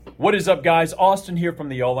What is up, guys? Austin here from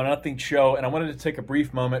the All or Nothing Show, and I wanted to take a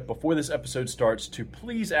brief moment before this episode starts to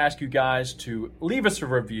please ask you guys to leave us a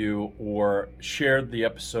review or share the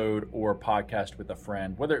episode or podcast with a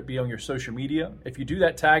friend, whether it be on your social media. If you do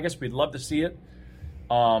that, tag us. We'd love to see it.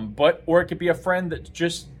 Or it could be a friend that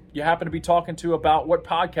just you happen to be talking to about what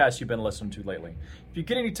podcast you've been listening to lately. If you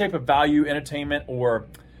get any type of value, entertainment, or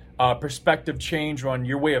perspective change on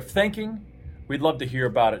your way of thinking, we'd love to hear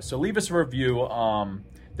about it. So leave us a review.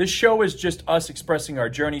 This show is just us expressing our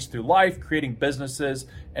journeys through life, creating businesses,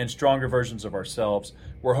 and stronger versions of ourselves.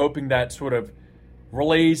 We're hoping that sort of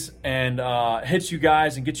relays and hits you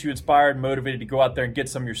guys and gets you inspired and motivated to go out there and get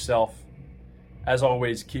some yourself. As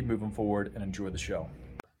always, keep moving forward and enjoy the show.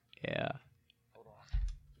 Yeah. Hold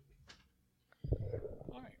on.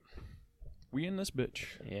 All right. We in this bitch.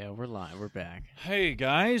 Yeah, we're live. We're back. Hey,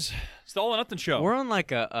 guys. It's the All or Nothing Show. We're on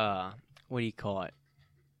like a, what do you call it?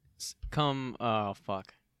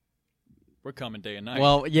 We're coming day and night.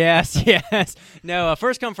 Well, yes. No,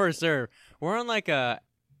 first come, first serve. We're on like a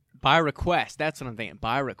by request. That's what I'm thinking.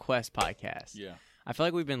 By request podcast. Yeah. I feel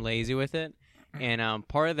like we've been lazy with it. And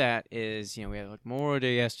part of that is, we had like Memorial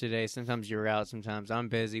Day yesterday. Sometimes you're out. Sometimes I'm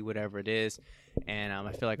busy, whatever it is. And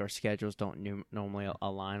I feel like our schedules don't normally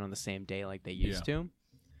align on the same day like they used to.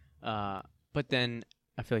 But then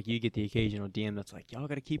I feel like you get the occasional DM that's like, y'all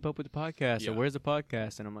got to keep up with the podcast. Yeah. Or where's the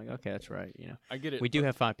podcast? And I'm like, okay, that's right. I get it. We do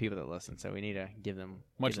have 5 people that listen, so we need to give them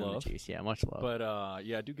Much the love. juice. Yeah, much love. But,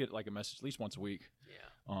 I do get like a message at least once a week.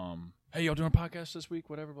 Yeah. Hey, y'all doing a podcast this week?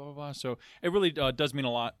 Whatever, blah, blah, blah. So it really does mean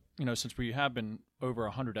a lot, since we have been over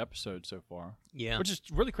 100 episodes so far. Yeah. Which is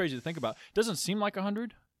really crazy to think about. It doesn't seem like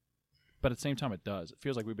 100, but at the same time it does. It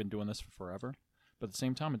feels like we've been doing this for forever. But at the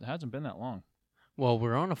same time, it hasn't been that long. Well,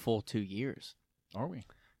 we're on a full 2 years. Are we?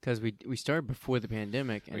 Because we started before the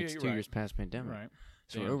pandemic, and it's 2 right. years past pandemic. Right.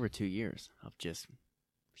 So Damn. we're over 2 years of just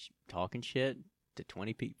talking shit to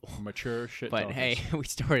 20 people. Mature shit. But talkers. hey, we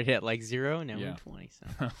started at like 0, now we're Yeah. at 20.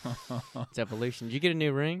 So it's evolution. Did you get a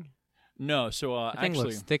new ring? No, so That thing actually,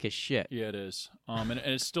 looks thick as shit. yeah, it is. And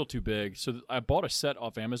it's still too big. So I bought a set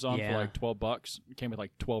off Amazon for Yeah. like $12. It came with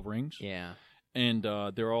like 12 rings. Yeah. And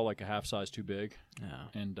they're all like a half size too big. Yeah.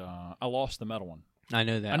 And I lost the metal one. I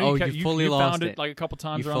know that. I know Oh, you you fully lost found it. it like a couple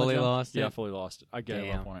times. You around the fully gym. lost Yeah, it? I fully lost it. I gave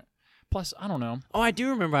Damn. up on it. Plus, I don't know. Oh, I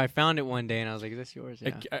do remember I found it one day, and I was like, is this yours?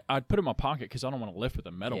 Yeah. I'd put it in my pocket because I don't want to lift with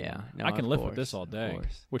a metal Yeah, one. no, I can of lift with course, this all of day,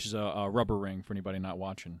 course. which is a rubber ring for anybody not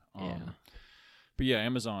watching. Yeah. But yeah,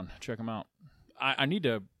 Amazon, check them out. I need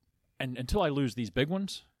to, and until I lose these big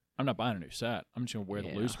ones, I'm not buying a new set. I'm just gonna wear the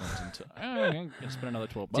Yeah. loose ones until I can spend another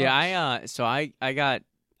 $12. Yeah,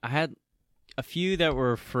 I had a few that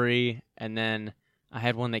were free, and then I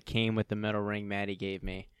had one that came with the metal ring Maddie gave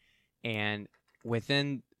me. And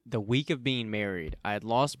within the week of being married, I had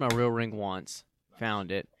lost my real ring once, found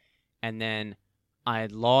it, and then I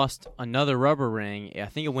had lost another rubber ring. I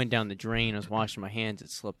think it went down the drain. I was washing my hands, it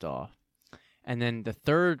slipped off. And then the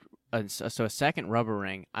third, so a second rubber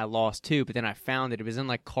ring, I lost too, but then I found it. It was in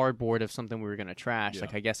like cardboard of something we were going to trash. Yeah.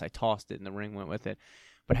 Like I guess I tossed it and the ring went with it.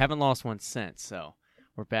 But haven't lost one since, so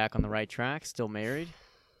we're back on the right track, still married,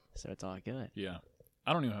 so it's all good. Yeah,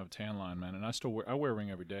 I don't even have a tan line, man, and I wear a ring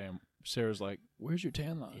every day. And Sarah's like, "Where's your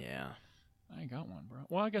tan line?" Yeah, I ain't got one, bro.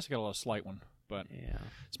 Well, I guess I got a little slight one, but yeah.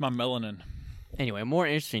 it's my melanin. Anyway, more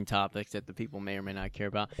interesting topics that the people may or may not care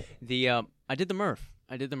about. I did the Murph.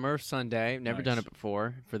 I did the Murph Sunday. Never Nice. done it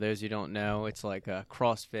before. For those who don't know, it's like a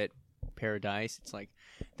CrossFit paradise. It's like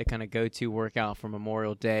the kind of go-to workout for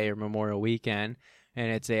Memorial Day or Memorial Weekend,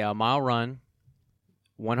 and it's a mile run,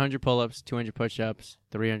 100 pull-ups, 200 push-ups,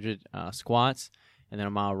 300 squats, and then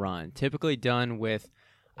a mile run. Typically done with,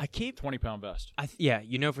 20-pound vest.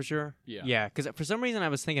 yeah, for sure? Yeah. Yeah, because for some reason I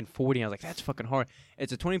was thinking 40. I was like, that's fucking hard.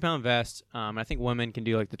 It's a 20-pound vest. I think women can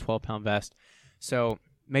do like the 12-pound vest. So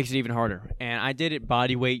makes it even harder. And I did it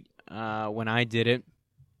body weight when I did it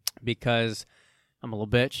because I'm a little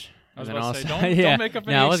bitch. I was And then about to say, also- don't make up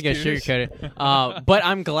any No, I wasn't excuse. going to sugarcoat it. But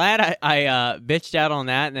I'm glad I bitched out on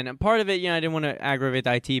that. And then part of it, I didn't want to aggravate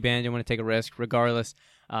the IT band. Didn't want to take a risk. Regardless,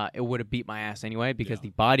 it would have beat my ass anyway because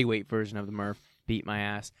the body weight version of the Murph beat my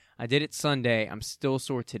ass. I did it Sunday. I'm still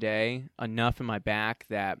sore today. Enough in my back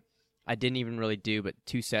that I didn't even really do but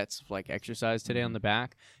 2 sets of like exercise today on the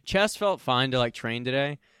back. Chest felt fine to like train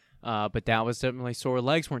today. But that was definitely sore.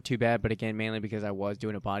 Legs weren't too bad, but again, mainly because I was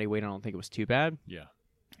doing a body weight. I don't think it was too bad. Yeah.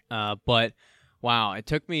 But wow, it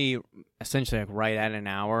took me essentially like right at an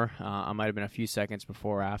hour. I might have been a few seconds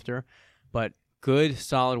before or after, but good,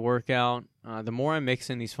 solid workout. The more I mix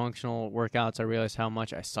in these functional workouts, I realize how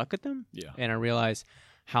much I suck at them. Yeah. And I realize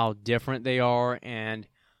how different they are. And,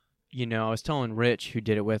 I was telling Rich, who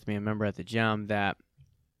did it with me, a member at the gym, that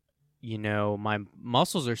my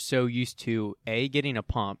muscles are so used to A, getting a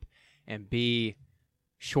pump, and B,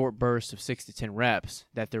 short bursts of 6 to 10 reps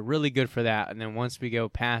that they're really good for that. And then once we go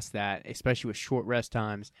past that, especially with short rest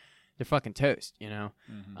times, they're fucking toast,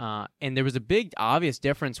 Mm-hmm. And there was a big obvious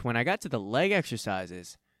difference when I got to the leg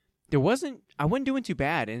exercises. I wasn't doing too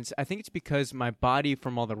bad, and I think it's because my body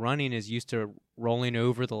from all the running is used to rolling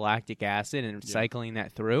over the lactic acid and cycling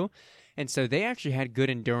that through. And so they actually had good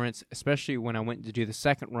endurance, especially when I went to do the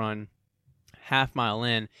second run, half mile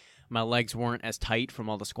in. My legs weren't as tight from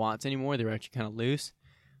all the squats anymore. They were actually kind of loose.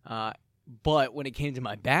 But when it came to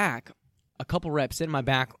my back, a couple reps in, my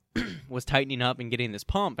back was tightening up and getting this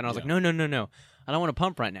pump. And I was like, no. I don't want to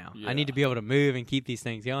pump right now. Yeah. I need to be able to move and keep these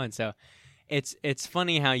things going. So it's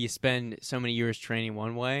funny how you spend so many years training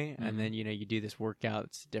one way, and then, you do this workout.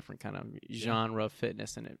 It's a different kind of genre of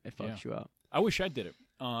fitness, and it fucks you up. I wish I did it.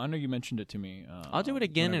 I know you mentioned it to me. I'll do it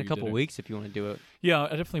again in a couple weeks if you want to do it. Yeah, I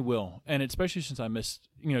definitely will. And especially since I missed,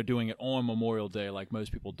 doing it on Memorial Day like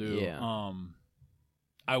most people do. Yeah.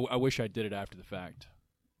 I wish I did it after the fact.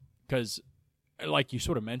 Because, like you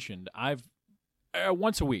sort of mentioned, I've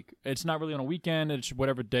once a week. It's not really on a weekend. It's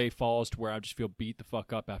whatever day falls to where I just feel beat the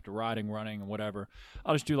fuck up after riding, running, and whatever.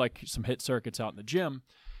 I'll just do like some HIIT circuits out in the gym.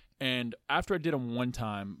 And after I did them one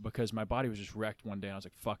time, because my body was just wrecked one day, I was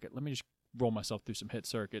like, fuck it. Let me just roll myself through some HIIT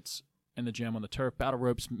circuits in the gym on the turf, battle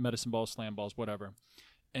ropes, medicine balls, slam balls, whatever.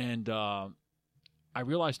 And I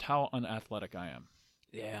realized how unathletic I am.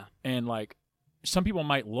 Yeah. And like, some people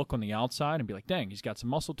might look on the outside and be like, dang, he's got some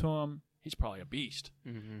muscle to him. He's probably a beast.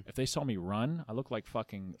 Mm-hmm. If they saw me run, I look like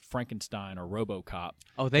fucking Frankenstein or RoboCop.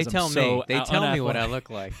 Oh, they tell me. They tell me what I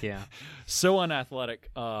look like. Yeah. So unathletic.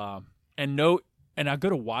 And I go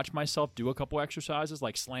to watch myself do a couple exercises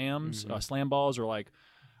like slams, slam balls, or like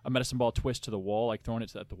a medicine ball twist to the wall, like throwing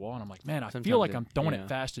it at the wall, and I'm like, man, I feel like I'm throwing it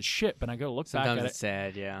fast as shit, but I go look back at it. Sometimes it's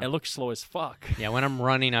sad, yeah. It looks slow as fuck. Yeah, when I'm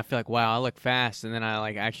running, I feel like, wow, I look fast, and then I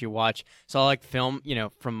like actually watch. So I like film,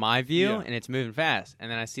 from my view, and it's moving fast, and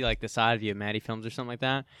then I see like the side view of Maddie films or something like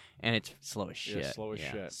that, and it's slow as shit. Yeah, slow as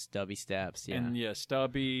shit. Stubby steps, And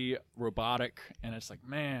stubby, robotic, and it's like,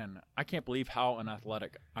 man, I can't believe how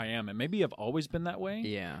unathletic I am, and maybe I've always been that way.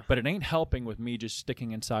 Yeah. But it ain't helping with me just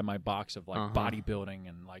sticking inside my box of like bodybuilding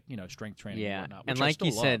and like strength training. Yeah, and whatnot, and like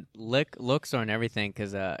you said, looks aren't everything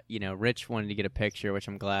because Rich wanted to get a picture, which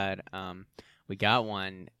I'm glad we got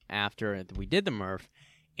one after we did the Murph,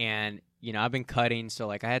 and I've been cutting, so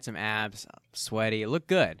like I had some abs, sweaty, it looked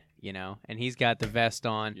good, and he's got the vest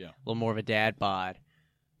on, a little more of a dad bod,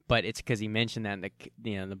 but it's because he mentioned that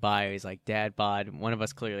in the bio, he's like dad bod. One of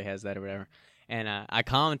us clearly has that or whatever. And I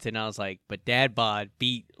commented, and I was like, but dad bod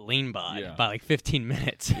beat lean bod by like 15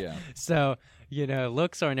 minutes. Yeah. So,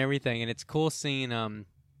 looks aren't everything. And it's cool seeing,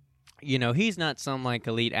 he's not some like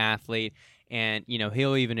elite athlete. And,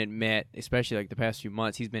 he'll even admit, especially like the past few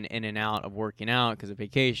months, he's been in and out of working out because of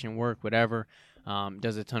vacation, work, whatever.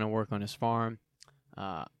 Does a ton of work on his farm.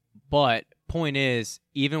 But point is,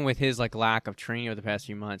 even with his like lack of training over the past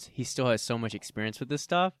few months, he still has so much experience with this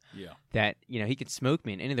stuff that he could smoke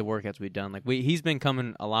me in any of the workouts we've done. Like he's been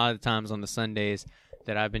coming a lot of the times on the Sundays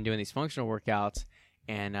that I've been doing these functional workouts,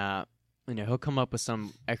 and he'll come up with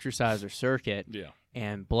some exercise or circuit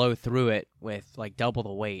and blow through it with like double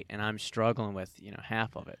the weight, and I'm struggling with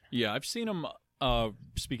half of it. Yeah, I've seen him.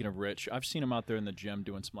 Speaking of Rich, I've seen him out there in the gym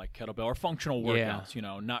doing some like kettlebell or functional workouts.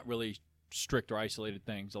 Not really strict or isolated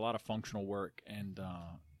things, a lot of functional work, and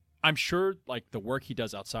I'm sure like the work he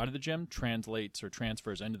does outside of the gym translates or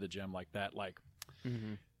transfers into the gym like that, like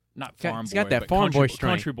not farm he's boy, got that but farm country, boy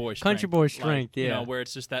strength. country boy strength, yeah. Where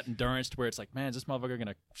it's just that endurance to where it's like, man, is this motherfucker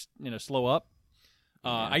gonna slow up?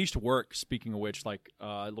 I used to work, speaking of which, like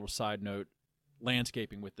a little side note,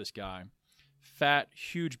 landscaping with this guy, fat,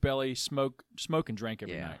 huge belly, smoke and drank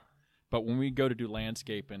every night. But when we go to do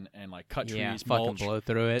landscape and like cut trees, mulch, blow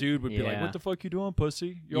through it. Dude would be like, "What the fuck you doing,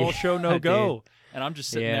 pussy? You all show no go." And I'm just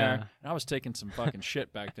sitting there, and I was taking some fucking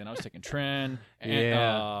shit back then. I was taking Tren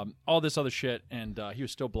and all this other shit, and he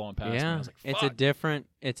was still blowing past me. I was like, "Fuck."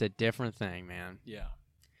 It's a different thing, man. Yeah,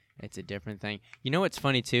 it's a different thing. You know what's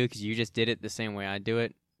funny too, because you just did it the same way I do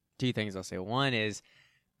it. Two things I'll say. One is,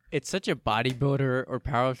 it's such a bodybuilder or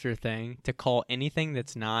powerlifter thing to call anything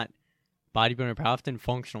that's not bodybuilding or powerlifting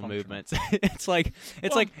functional movements. It's like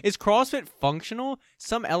is CrossFit functional?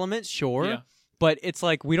 Some elements, sure, but it's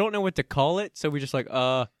like we don't know what to call it, so we just like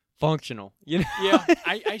functional. Yeah,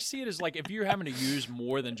 I see it as like if you're having to use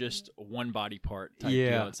more than just one body part type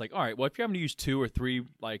deal, it's like, all right, well, if you're having to use 2 or 3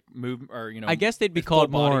 like move or I guess they'd be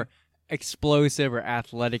called more explosive or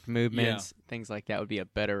athletic movements, things like that would be a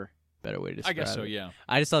better better way to I describe guess so, it. yeah.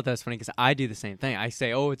 I just thought that was funny because I do the same thing. I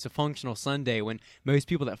say, oh, it's a functional Sunday, when most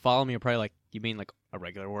people that follow me are probably like, you mean like a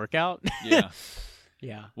regular workout? Yeah.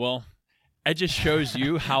 Yeah. Well, it just shows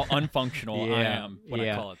you how unfunctional I Yeah, am when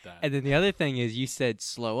I call it that. And then the other thing is you said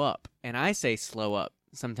slow up, and I say slow up.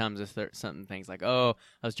 Sometimes if there's certain things like, oh,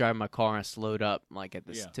 I was driving my car and I slowed up like at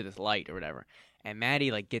this to this light or whatever. And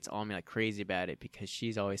Maddie like gets on me like crazy about it because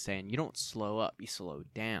she's always saying, you don't slow up, you slow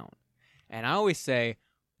down. And I always say,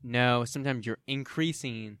 no, sometimes you're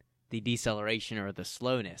increasing the deceleration or the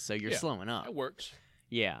slowness, so you're slowing up. It works.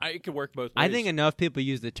 Yeah. It could work both ways. I think enough people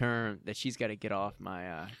use the term that she's got to get off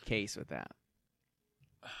my case with that.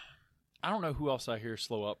 I don't know who else I hear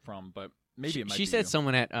slow up from, but maybe it might She be said you.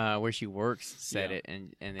 someone at where she works said it,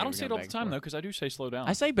 and I don't say it all the time, though, because I do say slow down.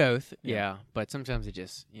 I say both, Yeah. but sometimes it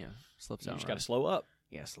just slips You out. just got to slow up.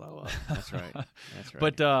 Yeah, slow up. That's right. That's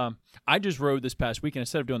right. But I just rode this past weekend.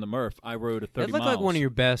 Instead of doing the Murph, I rode a 30 That looked miles. like one of your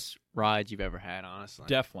best rides you've ever had, honestly.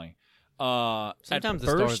 Definitely. Sometimes at the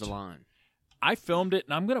first, stars align. I filmed it,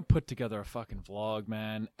 and I'm gonna put together a fucking vlog,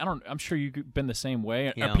 man. I'm sure you've been the same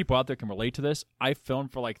way. Yeah. People out there can relate to this. I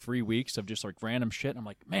filmed for like 3 weeks of just like random shit. And I'm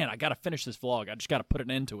like, man, I gotta finish this vlog. I just gotta put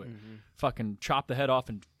it into it. Mm-hmm. Fucking chop the head off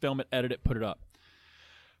and film it, edit it, put it up.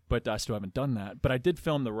 But I still haven't done that. But I did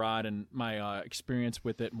film the ride and my experience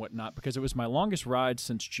with it and whatnot, because it was my longest ride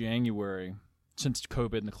since January, since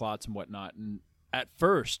COVID and the clots and whatnot. And at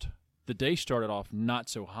first, the day started off not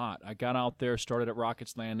so hot. I got out there, started at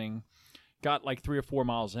Rockets Landing, got like 3 or 4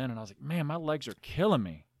 miles in, and I was like, man, my legs are killing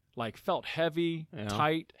me. Like, felt heavy,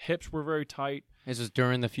 tight, hips were very tight. This was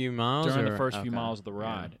during the few miles? During the first few miles of the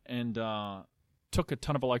ride. Yeah. And took a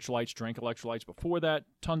ton of electrolytes, drank electrolytes before that,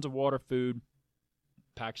 tons of water, food,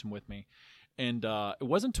 packed some with me. And it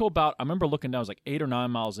wasn't until about, I remember looking down, it was like 8 or 9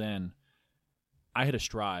 miles in, I hit a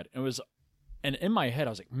stride. And in my head,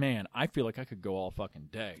 I was like, man, I feel like I could go all fucking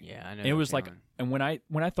day. Yeah, I know. And it was like, and when I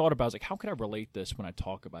thought about it, I was like, how could I relate this when I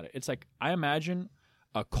talk about it? It's like, I imagine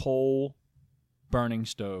a coal burning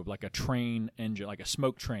stove, like a train engine, like a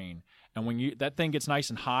smoke train. And when that thing gets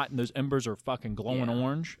nice and hot and those embers are fucking glowing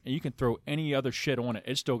orange, and you can throw any other shit on it,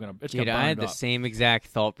 it's gonna burn I had up. the same exact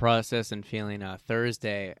thought process and feeling.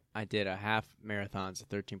 Thursday, I did a half marathon, so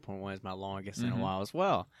 13.1 is my longest in a while as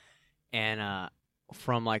well. And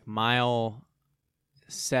from like mile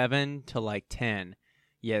 7 to like 10,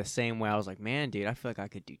 the same way. I was like, man, dude, I feel like I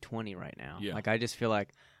could do 20 right now. Yeah. Like, I just feel like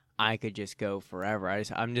I could just go forever.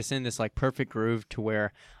 I'm just in this like perfect groove to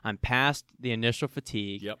where I'm past the initial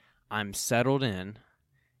fatigue. Yep. I'm settled in,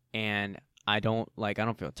 and I don't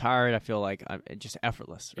feel tired. I feel like I'm just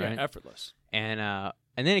effortless, right? Yeah, effortless. And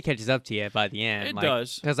then it catches up to you by the end. It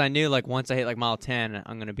does. Because I knew like once I hit like mile 10,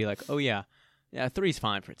 I'm gonna be like, oh yeah, 3's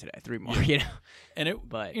fine for today. 3 more, And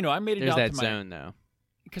but I made it there's out that to zone though.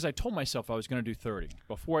 Because I told myself I was going to do 30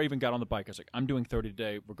 before I even got on the bike. I was like, I'm doing 30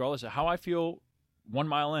 today, regardless of how I feel. 1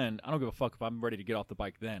 mile in, I don't give a fuck if I'm ready to get off the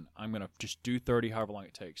bike. Then I'm going to just do 30, however long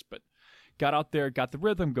it takes. But got out there, got the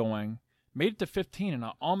rhythm going, made it to 15, and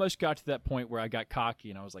I almost got to that point where I got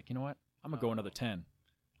cocky, and I was like, you know what? I'm going to go another 10.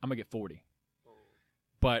 I'm going to get 40.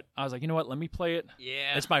 But I was like, you know what? Let me play it.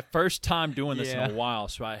 Yeah. It's my first time doing this in a while.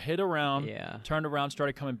 So I hit around, turned around,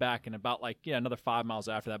 started coming back, and about another 5 miles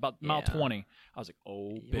after that, about mile 20, I was like,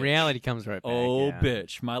 oh, bitch. Reality comes right back. Oh,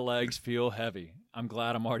 bitch. My legs feel heavy. I'm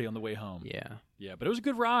glad I'm already on the way home. Yeah. Yeah, but it was a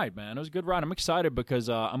good ride, man. It was a good ride. I'm excited because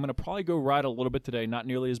I'm going to probably go ride a little bit today, not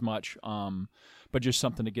nearly as much, but just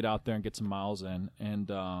something to get out there and get some miles in.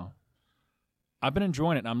 And I've been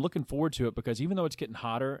enjoying it, and I'm looking forward to it because even though it's getting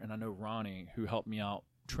hotter, and I know Ronnie, who helped me out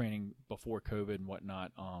training before COVID and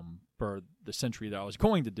whatnot for the century that I was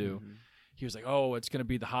going to do, he was like, oh, it's going to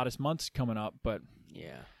be the hottest months coming up. But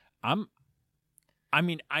I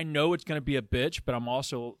know it's going to be a bitch, but I'm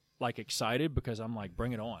also like excited because I'm like,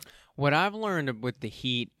 bring it on. What I've learned with the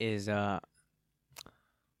heat is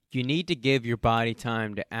you need to give your body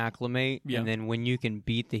time to acclimate, and then when you can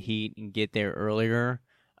beat the heat and get there earlier,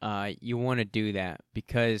 you want to do that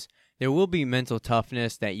because there will be mental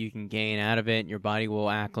toughness that you can gain out of it, and your body will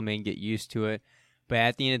acclimate and get used to it. But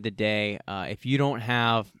at the end of the day, if you don't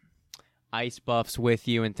have ice buffs with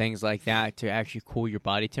you and things like that to actually cool your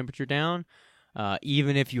body temperature down,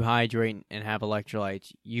 even if you hydrate and have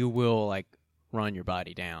electrolytes, you will like run your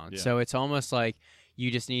body down. So it's almost like you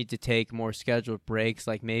just need to take more scheduled breaks,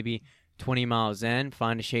 like maybe 20 miles in,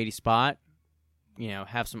 find a shady spot,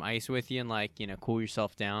 have some ice with you and cool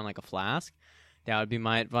yourself down like a flask. That would be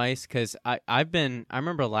my advice because I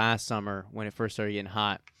remember last summer when it first started getting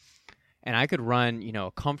hot and I could run,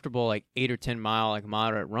 a comfortable like 8 or 10 mile, like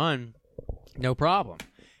moderate run, no problem.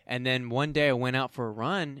 And then one day I went out for a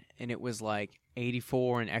run and it was like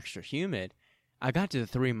 84 and extra humid. I got to the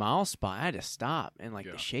 3 mile spot. I had to stop and like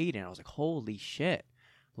Yeah. the shade, and I was like, holy shit.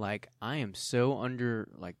 Like, I am so under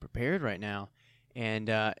like prepared right now. And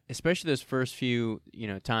especially those first few,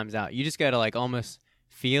 times out, you just got to like almost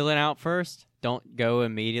feel it out first. Don't go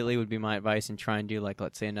immediately would be my advice, and try and do like,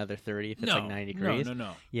 let's say another 30 if it's like 90 degrees.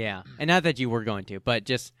 No. Yeah. And not that you were going to, but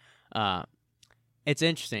just it's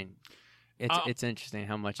interesting. It's interesting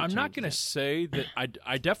how much it I'm not going to changes say that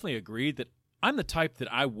I definitely agree that I'm the type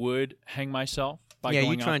that I would hang myself by it. Yeah,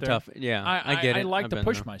 going you try out and there. tough. Yeah, I get it. I like I've to been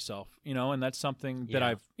push there. myself, and that's something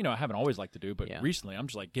that Yeah. I haven't always liked to do, but Yeah. recently I'm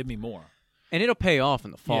just like, give me more. And it'll pay off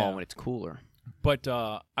in the fall Yeah. when it's cooler. But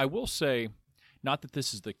I will say, not that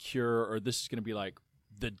this is the cure or this is going to be like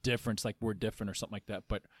the difference, like we're different or something like that,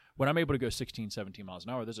 but when I'm able to go 16, 17 miles an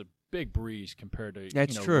hour, there's a big breeze compared to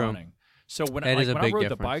That's true. running. So when That is a I big rode the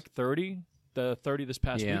difference. bike 30 this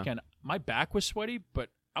past Yeah. weekend, my back was sweaty, but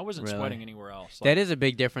I wasn't Really? sweating anywhere else. That is a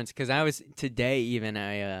big difference, because I was today even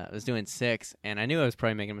I was doing 6, and I knew I was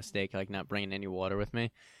probably making a mistake, like not bringing any water with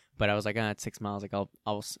me. But I was like, it's 6 miles. Like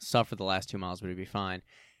I'll suffer the last 2 miles, but it'll be fine.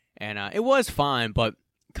 And it was fine. But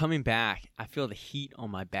coming back, I feel the heat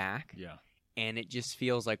on my back, Yeah. and it just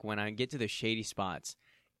feels like when I get to the shady spots,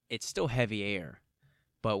 it's still heavy air.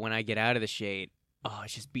 But when I get out of the shade,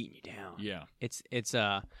 it's just beating you down. Yeah.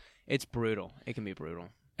 It's brutal. It can be brutal.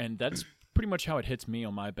 And that's pretty much how it hits me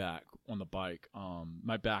on my back on the bike.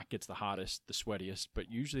 My back gets the hottest, the sweatiest, but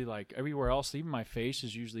usually like everywhere else, even my face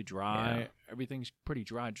is usually dry. Yeah. Everything's pretty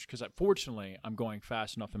dry just because fortunately I'm going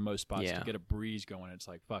fast enough in most spots Yeah. to get a breeze going. It's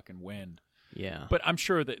like fucking wind. Yeah. But I'm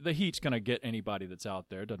sure that the heat's going to get anybody that's out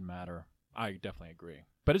there. It doesn't matter. I definitely agree.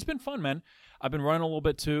 But it's been fun, man. I've been running a little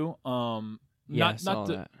bit too. Yeah, I saw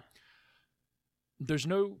that. There's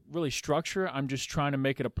no really structure. I'm just trying to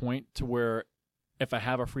make it a point to where if I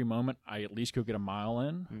have a free moment, I at least go get a mile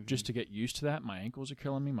in just to get used to that. My ankles are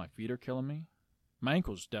killing me. My feet are killing me. My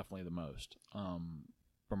ankles definitely the most from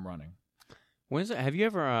running. Have you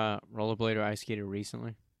ever rollerbladed or ice skated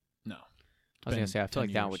recently? No. I was going to say, I feel 10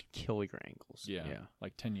 like that years. would kill your ankles. Yeah,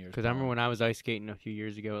 like 10 years. Because I remember when I was ice skating a few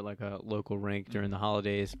years ago at like a local rink during the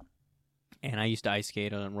holidays, and I used to ice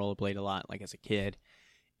skate and rollerblade a lot, like as a kid,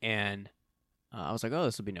 and I was like,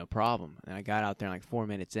 this will be no problem. And I got out there, and like 4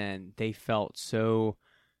 minutes in, they felt so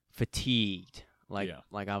fatigued, like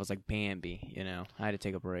I was like Bambi, I had to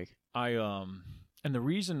take a break. And the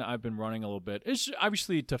reason I've been running a little bit is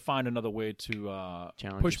obviously to find another way to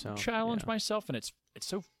challenge myself, and it's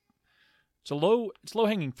low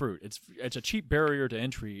hanging fruit. It's a cheap barrier to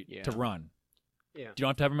entry to run. Yeah. You don't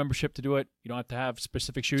have to have a membership to do it. You don't have to have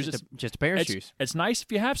specific shoes. Just a pair of shoes. It's nice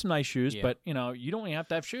if you have some nice shoes, but you don't even have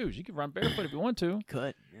to have shoes. You can run barefoot if you want to.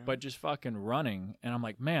 Could. Yeah. But just fucking running, and I'm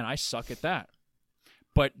like, man, I suck at that.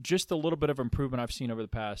 But just a little bit of improvement I've seen over the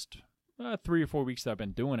past 3 or 4 weeks that I've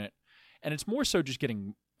been doing it, and it's more so just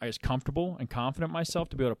getting, I guess, comfortable and confident in myself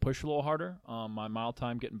to be able to push a little harder. My mile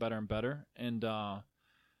time getting better and better, and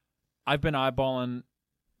I've been eyeballing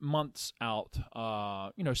months out,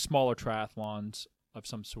 smaller triathlons of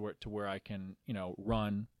some sort to where I can,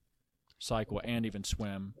 run, cycle, and even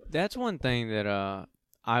swim. That's one thing that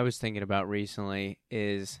I was thinking about recently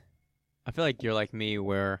is I feel like you're like me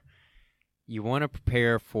where you want to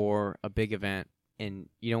prepare for a big event and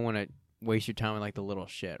you don't want to waste your time with like the little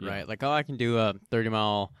shit, right? Like, I can do a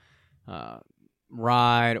 30-mile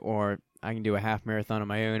ride, or I can do a half marathon on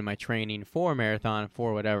my own in my training for a marathon,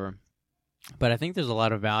 for whatever. But I think there's a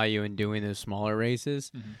lot of value in doing those smaller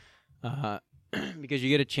races because you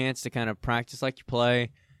get a chance to kind of practice like you play.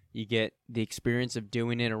 You get the experience of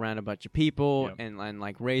doing it around a bunch of people and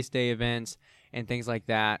like race day events and things like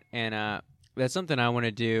that. And that's something I want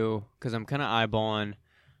to do because I'm kind of eyeballing.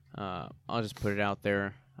 I'll just put it out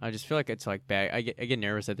there. I just feel like it's like bad. I get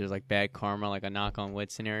nervous that there's like bad karma, like a knock on wood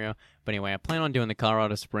scenario. But anyway, I plan on doing the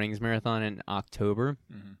Colorado Springs Marathon in October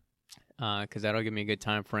because that'll give me a good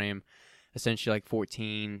time frame. Essentially like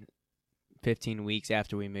 14, 15 weeks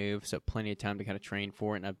after we move, so plenty of time to kind of train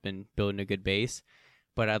for it, and I've been building a good base.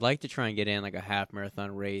 But I'd like to try and get in like a half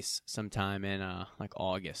marathon race sometime in like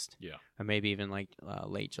August. Yeah. Or maybe even like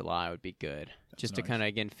late July would be good. That's just nice. To kind of,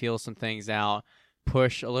 again, feel some things out,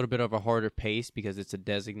 push a little bit of a harder pace because it's a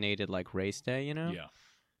designated like race day, Yeah.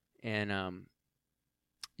 And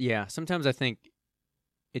sometimes I think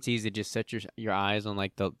it's easy to just set your eyes on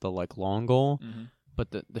like the like long goal. But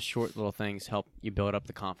the short little things help you build up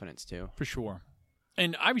the confidence too. For sure.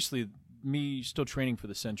 And obviously me still training for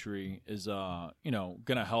the Century is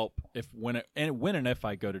gonna help when and if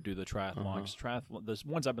I go to do the triathlon. 'Cause triathlon, the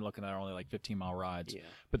ones I've been looking at are only like 15-mile rides,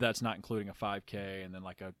 but that's not including a 5K and then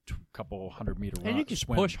like a couple 100-meter run. And you can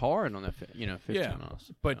swim. push hard on the 15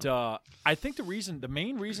 miles. But I think the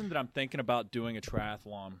main reason that I'm thinking about doing a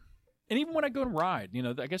triathlon, and even when I go to ride,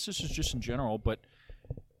 I guess this is just in general, but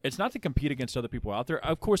it's not to compete against other people out there.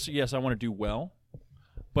 Of course, yes, I want to do well,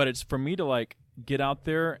 but it's for me to like get out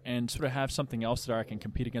there and sort of have something else that I can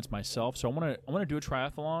compete against myself. So I want to do a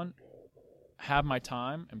triathlon, have my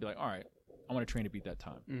time, and be like, all right, I want to train to beat that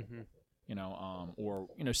time. Mm-hmm. Or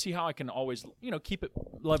see how I can always keep it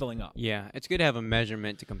leveling up. Yeah, it's good to have a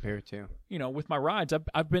measurement to compare to. With my rides,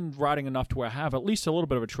 I've been riding enough to where I have at least a little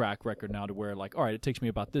bit of a track record now to where like, all right, it takes me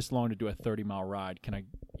about this long to do a 30-mile ride. Can I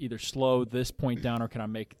either slow this point down or can I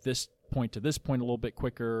make this point to this point a little bit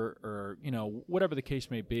quicker, or whatever the case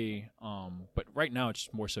may be. But right now it's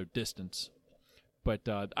more so distance. But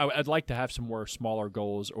I'd like to have some more smaller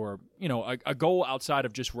goals, or a goal outside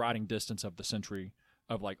of just riding distance of the Century.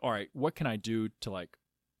 Of like, all right, what can I do to like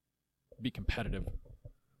be competitive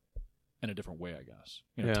in a different way? I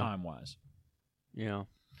guess time wise. Yeah.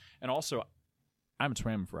 And also, I haven't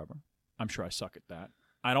swam in forever. I'm sure I suck at that.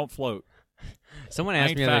 I don't float. Someone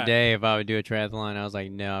asked me the other day if I would do a triathlon. I was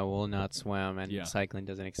like, no, I will not swim, and cycling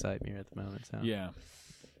doesn't excite me at the moment. So yeah.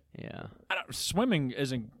 Swimming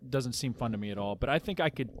doesn't seem fun to me at all. But I think I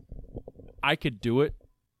could do it,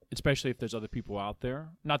 especially if there's other people out there.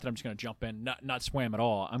 Not that I'm just gonna jump in, not swim at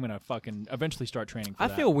all. I'm gonna fucking eventually start training for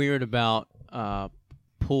that. I feel weird about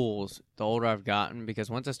pools the older I've gotten, because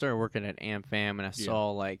once I started working at AmFam and I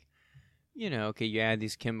saw like, okay, you add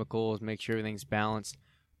these chemicals, make sure everything's balanced,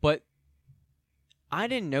 but I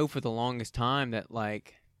didn't know for the longest time that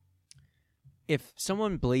like if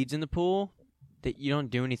someone bleeds in the pool, that you don't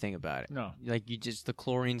do anything about it. No, like the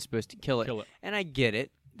chlorine's supposed to kill it. And I get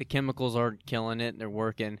it. The chemicals aren't killing it, they're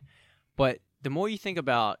working. But the more you think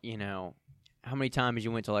about, how many times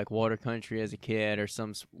you went to like water country as a kid or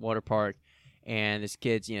some water park, and this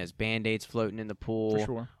kid's, his Band-Aids floating in the pool. For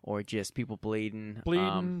sure. Or just people bleeding,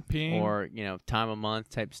 peeing. Or, time of month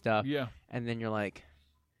type stuff. Yeah. And then you're like,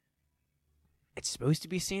 it's supposed to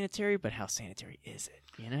be sanitary, but how sanitary is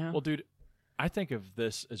it, Well, dude, I think of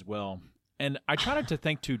this as well. And I try not to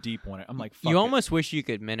think too deep on it. I'm like, fuck you it. almost wish you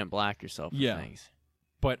could Men in Black yourself with things.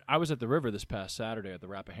 But I was at the river this past Saturday at the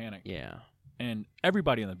Rappahannock. Yeah. And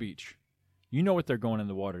everybody on the beach, what they're going in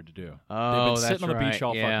the water to do. Oh, they've been sitting on the beach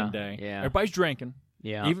all yeah. fucking day. Yeah. Everybody's drinking.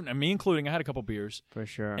 Yeah. Even me including. I had a couple beers. For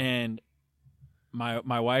sure. And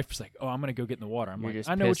my wife's like, "Oh, I'm going to go get in the water." I'm you're like, just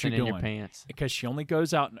 "I know what you're doing." In your pants. Because she only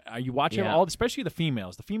goes out. And, you watch all, especially the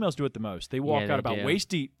females. The females do it the most. They walk out about waist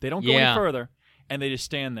deep. They don't go any further, and they just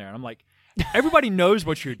stand there. And I'm like, everybody knows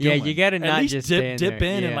what you're doing. Yeah, you got to not just dip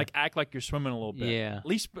in and like act like you're swimming a little bit. Yeah. At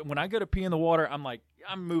least when I go to pee in the water, I'm like,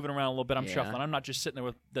 I'm moving around a little bit. I'm shuffling. I'm not just sitting there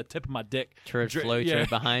with the tip of my dick. Turd floats right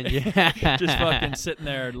behind you. Just fucking sitting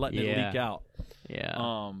there letting it leak out.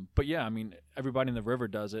 Yeah. But yeah, I mean, everybody in the river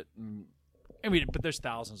does it. And, but there's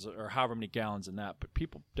thousands or however many gallons in that. But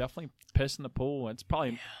people definitely piss in the pool. It's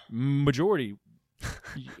probably majority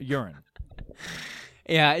urine.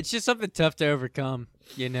 Yeah, it's just something tough to overcome.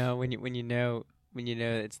 When you know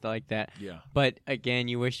it's like that. Yeah. But again,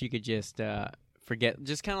 you wish you could just forget.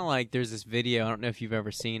 Just kind of like there's this video. I don't know if you've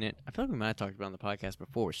ever seen it. I feel like we might have talked about it on the podcast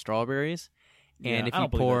before. Strawberries, and if I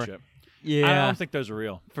don't you pour, that shit. I don't think those are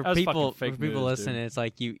real. For that people news, listening, dude. It's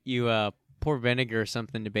like you pour vinegar or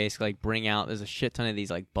something to basically like bring out. There's a shit ton of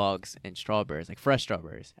these like bugs and strawberries, like fresh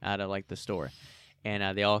strawberries out of like the store,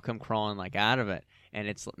 and they all come crawling like out of it. And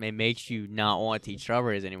it makes you not want to eat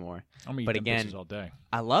strawberries anymore. I'm eating but again, all day.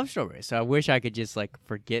 I love strawberries, so I wish I could just like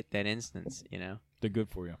forget that instance. They're good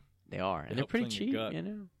for you. They are, and they're pretty cheap.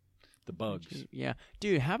 The bugs. Yeah,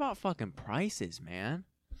 dude. How about fucking prices, man?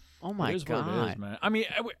 Oh my god, what it is, man. I mean,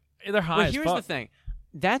 they're high. But here's the thing.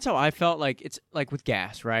 That's how I felt like it's like with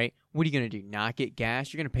gas, right? What are you gonna do? Not get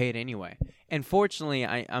gas? You're gonna pay it anyway. And fortunately,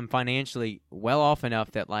 I'm financially well off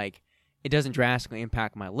enough that like it doesn't drastically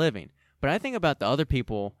impact my living. But I think about the other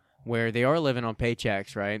people where they are living on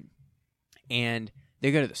paychecks, right? And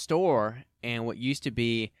they go to the store, and what used to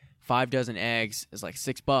be 5 dozen eggs is like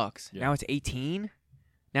 $6. Yeah. Now it's 18.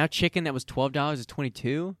 Now chicken that was $12 is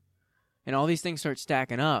 22. And all these things start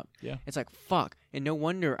stacking up. Yeah. It's like, fuck. And no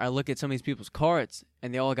wonder I look at some of these people's carts,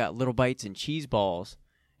 and they all got Little Bites and cheese balls.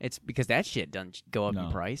 It's because that shit doesn't go up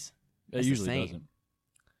in price. It usually doesn't.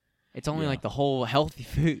 It's only like the whole healthy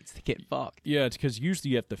foods that get fucked. Yeah, it's because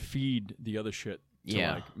usually you have to feed the other shit to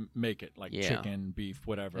like make it, like chicken, beef,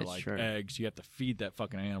 whatever, That's like true. eggs. You have to feed that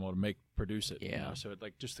fucking animal to produce it. Yeah. So it,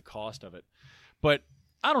 like just the cost of it. But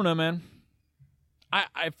I don't know, man.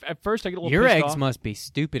 I at first I get a little Your pissed eggs off. must be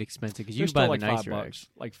stupid expensive because you They're buy still the like nicer $5. eggs.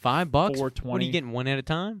 Like $5? What are $4.20. you getting, one at a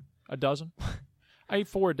time? A dozen. I eat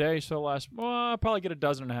 4 a day, so I'll probably get a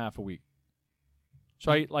dozen and a half a week.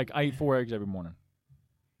 So I eat 4 eggs every morning.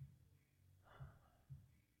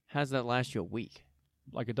 How does that last you a week?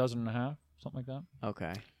 Like a dozen and a half, something like that.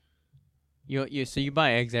 Okay. So you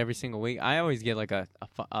buy eggs every single week? I always get like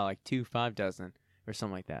like 2 5 dozen or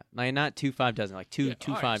something like that. Like not 2 5 dozen, like two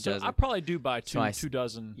all right, 5 so dozen. I probably do buy two So 2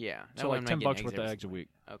 dozen. Yeah. that So way like I'm not $10 getting worth of every eggs a single week.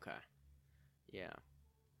 Okay. Yeah.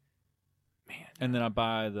 Man. And then I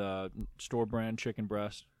buy the store brand chicken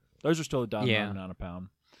breast. Those are still $1.99 a pound.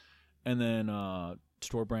 And then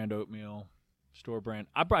store brand oatmeal, store brand.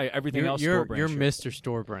 I buy everything else store brand. You're shit. Mr.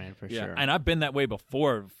 Store Brand for Yeah, sure. and I've been that way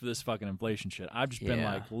before this fucking inflation shit. I've just been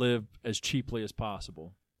Yeah. like live as cheaply as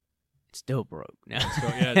possible. It's still broke now. So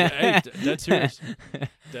yeah, hey, dead serious.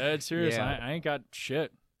 Dead serious. Yeah. I ain't got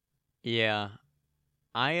shit. Yeah.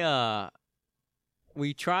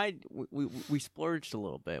 We tried, we splurged a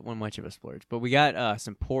little bit, wasn't much of a splurge, but we got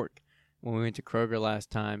some pork when we went to Kroger last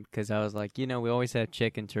time because I was like, we always have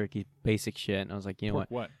chicken, turkey, basic shit, and I was like, Pork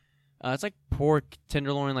what? What? It's like pork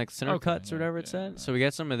tenderloin, like center Okay, cuts or whatever it said. So we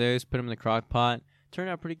got some of those, put them in the crock pot. Turned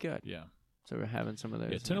out pretty good. Yeah. So we're having some of those.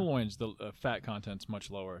 Yeah, now. tenderloins, the fat content's much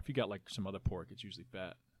lower. If you got like some other pork, it's usually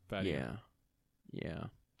fat. Yeah. Yeah.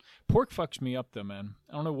 Pork fucks me up though, man.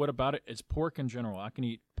 I don't know what about it. It's pork in general. I can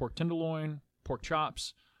eat pork tenderloin, pork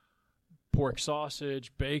chops, pork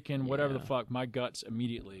sausage, bacon, whatever the Yeah. fuck. My guts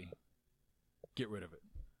immediately get rid of it.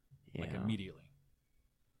 Yeah. Like immediately.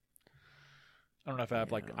 I don't know if I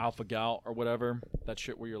have like Yeah. alpha gal or whatever. That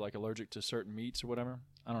shit where you're like allergic to certain meats or whatever.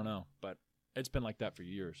 I don't know, but it's been like that for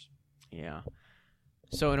years. Yeah.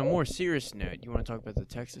 So, in a more serious note, you want to talk about the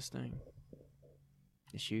Texas thing?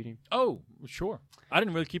 The shooting? Oh, sure. I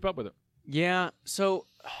didn't really keep up with it. Yeah. So,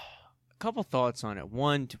 a couple thoughts on it.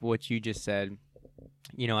 One, to what you just said.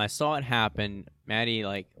 I saw it happen. Maddie,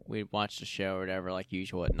 we watched the show or whatever, like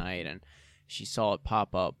usual at night, and she saw it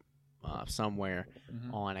pop up somewhere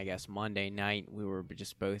on, I guess, Monday night. We were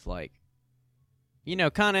just both kind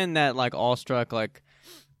of in that, awestruck,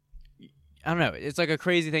 I don't know. It's like a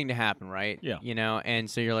crazy thing to happen, right? Yeah. And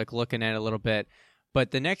so you're looking at it a little bit. But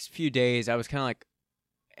the next few days, I was kind of like,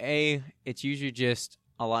 it's usually just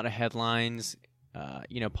a lot of headlines,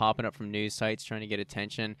 popping up from news sites trying to get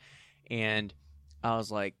attention. And I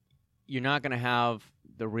was like, you're not going to have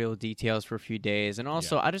the real details for a few days. And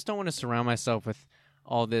also, I just don't want to surround myself with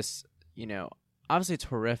all this, obviously it's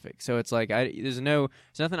horrific. So it's like, there's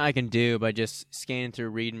nothing I can do by just scanning through,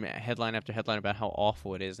 reading headline after headline about how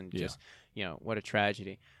awful it is and just, what a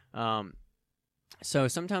tragedy. So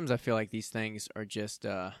sometimes I feel like these things are just,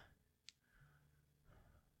 I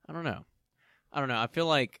don't know. I feel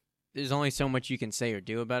like there's only so much you can say or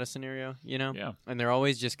do about a scenario, Yeah. And they're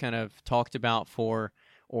always just kind of talked about or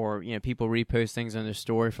people repost things on their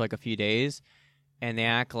story for a few days, and they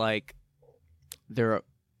act like they're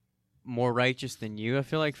more righteous than you, I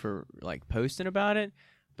feel like, for posting about it.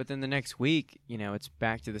 But then the next week, it's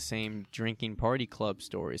back to the same drinking party club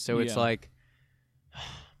story. So it's like,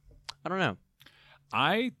 I don't know.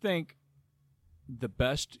 I think the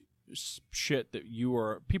best shit that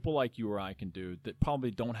people like you or I can do that probably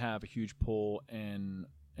don't have a huge pull and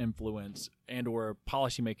influence and or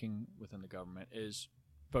policy making within the government is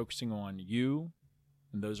focusing on you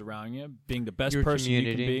and those around you, being the best Your person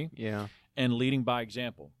community. you can be, Yeah. and leading by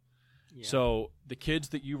example. Yeah. So the kids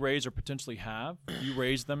that you raise or potentially have, you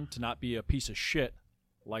raise them to not be a piece of shit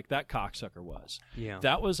like that cocksucker was. Yeah.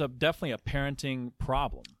 That was definitely a parenting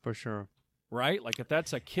problem, For sure. right? Like if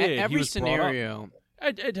that's a kid, Every he was brought up. scenario.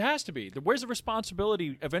 It has to be. Where's the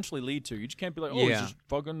responsibility eventually lead to? You just can't be like, oh, he's Yeah. just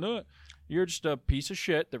fucking nut. You're just a piece of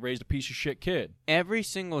shit that raised a piece of shit kid. Every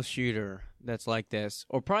single shooter that's like this,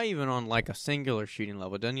 or probably even on a singular shooting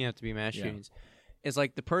level, doesn't even have to be mass shootings, is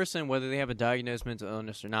the person, whether they have a diagnosed mental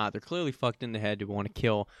illness or not, they're clearly fucked in the head to want to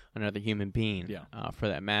kill another human being, for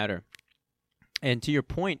that matter. And to your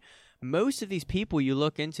point, most of these people, you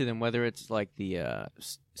look into them, whether it's the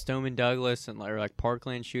Stoneman Douglas and or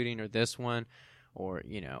Parkland shooting or this one, or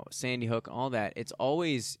Sandy Hook, all that, it's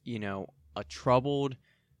always a troubled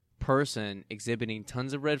person exhibiting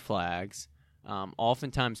tons of red flags,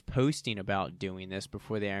 oftentimes posting about doing this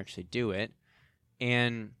before they actually do it,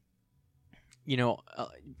 and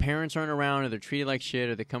parents aren't around, or they're treated like shit,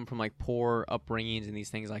 or they come from poor upbringings and these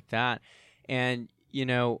things like that. And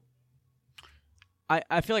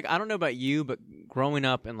I feel like, I don't know about you, but growing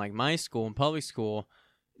up in my school, in public school,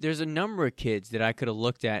 there's a number of kids that I could have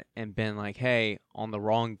looked at and been like, hey, on the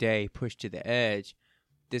wrong day, pushed to the edge,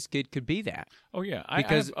 this kid could be that. Oh, yeah.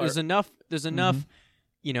 Because there's enough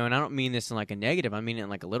you know, and I don't mean this in like a negative, I mean it in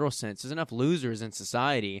like a literal sense. There's enough losers in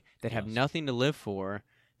society that have nothing to live for,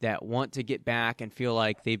 that want to get back and feel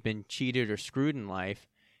like they've been cheated or screwed in life,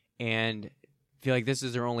 and feel like this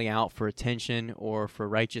is their only out for attention or for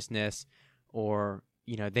righteousness, or,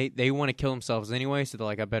 you know, they want to kill themselves anyway, so they're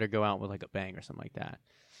like, I better go out with like a bang or something like that.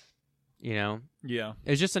 You know? Yeah.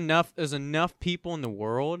 There's enough people in the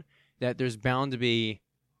world that there's bound to be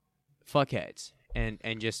fuckheads and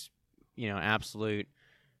just, you know, absolute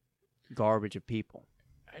garbage of people.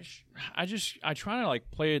 I try to like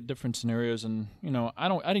play at different scenarios, and you know,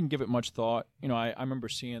 I didn't give it much thought. You know, I remember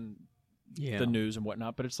seeing the news and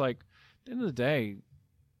whatnot, but it's like at the end of the day,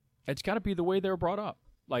 it's got to be the way they were brought up.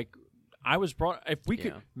 Like I was brought, if we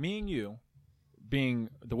could, me and you, being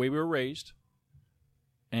the way we were raised,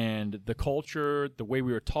 and the culture, the way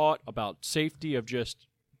we were taught about safety of just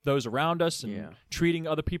those around us and treating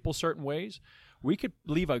other people certain ways. We could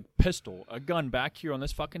leave a pistol, a gun back here on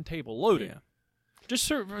this fucking table loaded. Yeah.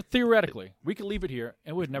 Just theoretically, we could leave it here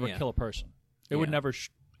and it would never kill a person. It would never,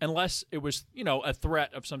 unless it was, you know, a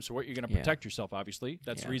threat of some sort. You're going to protect yourself, obviously.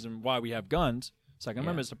 That's the reason why we have guns. Second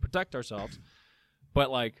Amendment is to protect ourselves. But,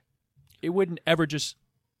 like, it wouldn't ever just,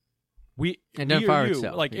 we don't fire you,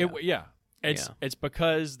 itself. like, it's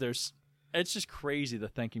because it's just crazy, the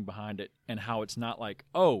thinking behind it, and how it's not like,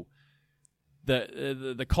 oh,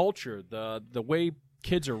 the culture, the way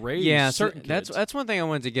kids are raised. Yeah, certain kids. That's one thing I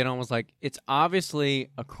wanted to get on, was like, it's obviously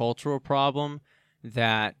a cultural problem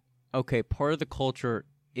that, okay, part of the culture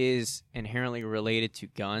is inherently related to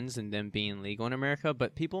guns and them being legal in America,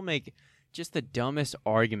 but people make just the dumbest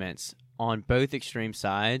arguments on both extreme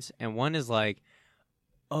sides. And one is like,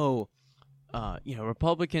 oh, you know,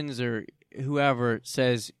 Republicans or whoever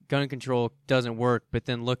says gun control doesn't work, but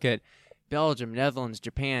then look at Belgium, Netherlands,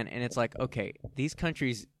 Japan, and it's like, okay, these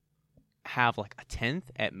countries have like a tenth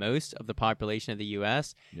at most of the population of the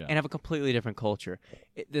U.S. and have a completely different culture.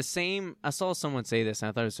 I saw someone say this, and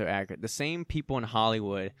I thought it was so accurate. The same people in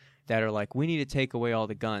Hollywood that are like, we need to take away all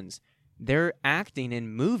the guns, they're acting in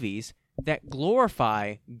movies that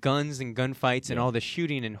glorify guns and gunfights and all the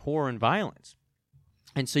shooting and horror and violence.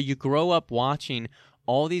 And so you grow up watching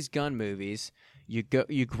all these gun movies.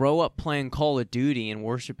 You grow up playing Call of Duty and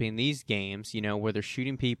worshiping these games, you know, where they're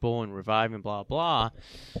shooting people and reviving, blah, blah.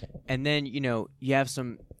 And then, you know, you have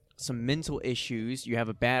some mental issues. You have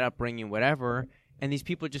a bad upbringing, whatever. And these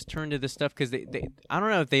people just turn to this stuff because they I don't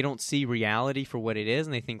know if they don't see reality for what it is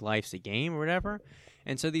and they think life's a game or whatever.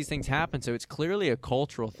 And so these things happen. So it's clearly a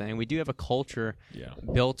cultural thing. We do have a culture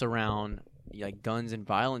built around like guns and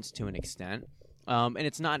violence to an extent. And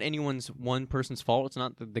it's not one person's fault. It's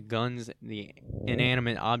not the guns, the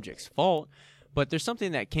inanimate objects' fault. But there's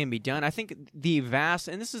something that can be done. I think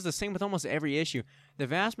and this is the same with almost every issue, the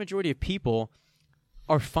vast majority of people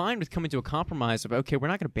are fine with coming to a compromise of, okay, we're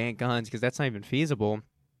not going to ban guns because that's not even feasible.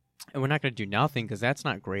 And we're not going to do nothing because that's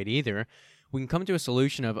not great either. We can come to a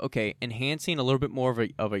solution of, okay, enhancing a little bit more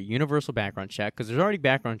of a universal background check, because there's already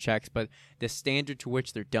background checks, but the standard to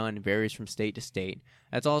which they're done varies from state to state.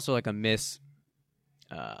 That's also like a myth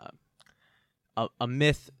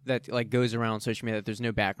that like goes around social media that there's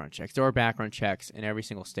no background checks. There are background checks in every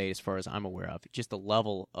single state, as far as I'm aware of. Just the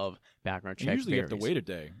level of background checks usually varies. You have to wait a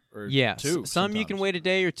day or Some two. Sometimes. You can wait a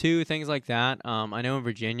day or two, things like that. I know in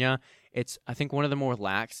Virginia, it's I think one of the more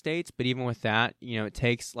lax states, but even with that, you know, it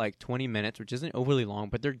takes like 20 minutes, which isn't overly long,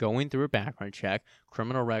 but they're going through a background check,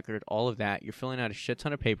 criminal record, all of that. You're filling out a shit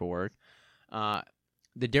ton of paperwork.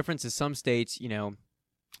 The difference is some states, you know,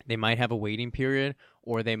 they might have a waiting period,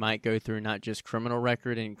 or they might go through not just criminal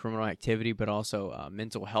record and criminal activity, but also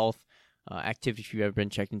mental health activity if you've ever been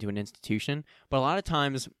checked into an institution. But a lot of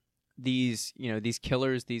times, these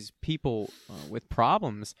killers, these people with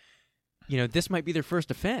problems, you know, this might be their first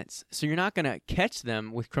offense. So you're not going to catch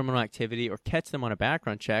them with criminal activity or catch them on a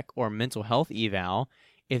background check or mental health eval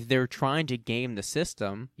if they're trying to game the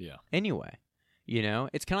system anyway. You know,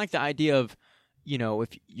 it's kind of like the idea of, you know,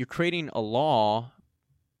 if you're creating a law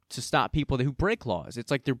to stop people who break laws.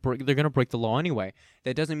 It's like they're going to break the law anyway.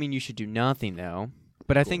 That doesn't mean you should do nothing, though.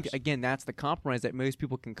 But I think, again, that's the compromise that most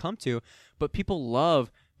people can come to. But people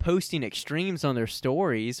love posting extremes on their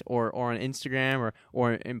stories or on Instagram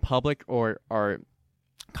or in public, or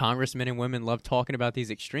congressmen and women love talking about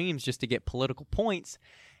these extremes just to get political points.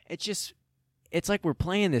 It's like we're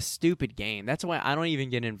playing this stupid game. That's why I don't even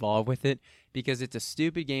get involved with it, because it's a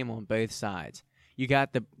stupid game on both sides. You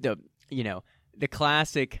got the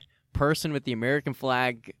classic person with the American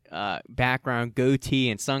flag background, goatee,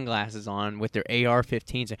 and sunglasses on with their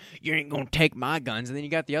AR-15 saying, "You ain't gonna take my guns." And then you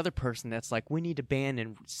got the other person that's like, "We need to ban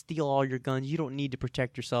and steal all your guns. You don't need to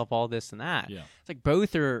protect yourself, all this and that." Yeah. It's like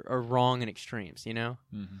both are wrong in extremes, you know?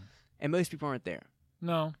 Mm-hmm. And most people aren't there.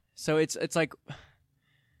 No. So it's like,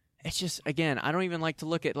 it's just, again, I don't even like to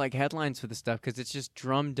look at like headlines for this stuff because it's just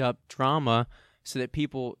drummed up drama so that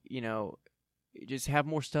people, you know, just have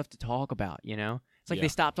more stuff to talk about, you know? It's like they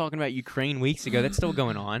stopped talking about Ukraine weeks ago. That's still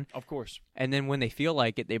going on. Of course. And then when they feel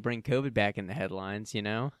like it, they bring COVID back in the headlines, you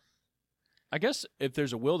know? I guess if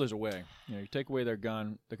there's a will, there's a way. You know, you take away their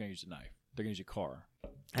gun, they're going to use a knife. They're going to use your car.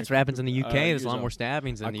 That's what happens in the UK. There's a lot use more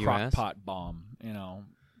stabbings in the a US. crock pot bomb, you know,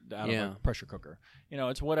 out of a pressure cooker. You know,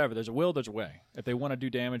 it's whatever. There's a will, there's a way. If they want to do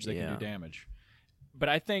damage, they can do damage. But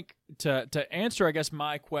I think to answer, I guess,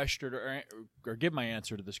 my question or give my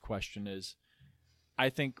answer to this question is, I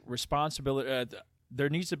think responsibility. There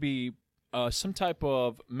needs to be some type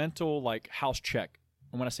of mental like house check.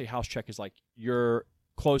 And when I say house check, is like your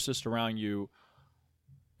closest around you,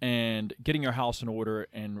 and getting your house in order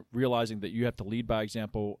and realizing that you have to lead by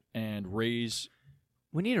example and raise.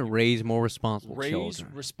 We need to raise more responsible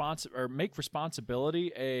children. Or make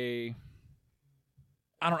responsibility a.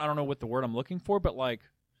 I don't know what the word I'm looking for, but like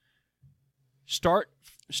start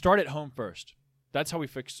at home first. That's how we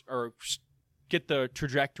fix or get the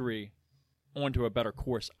trajectory onto a better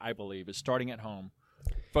course, I believe, is starting at home,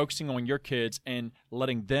 focusing on your kids and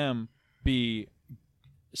letting them be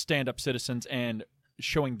stand-up citizens and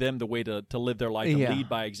showing them the way to live their life and lead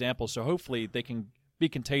by example. So hopefully they can be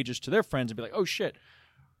contagious to their friends and be like, oh, shit,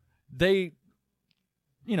 they,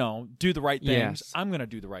 you know, do the right things. Yes. I'm going to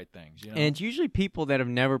do the right things. You know? And it's usually people that have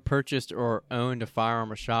never purchased or owned a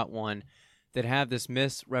firearm or shot one that have this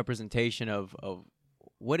misrepresentation of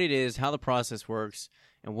what it is, how the process works,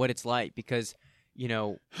 and what it's like. Because, you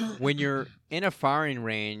know, when you're in a firing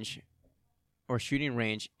range or shooting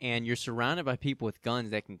range and you're surrounded by people with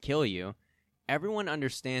guns that can kill you, everyone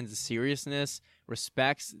understands the seriousness,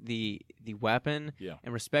 respects the weapon,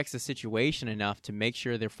 and respects the situation enough to make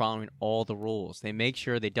sure they're following all the rules. They make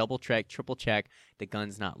sure they double-check, triple-check the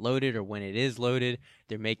gun's not loaded, or when it is loaded,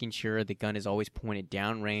 they're making sure the gun is always pointed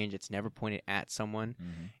downrange. It's never pointed at someone.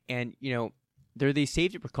 Mm-hmm. And, you know, there are these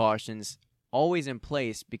safety precautions always in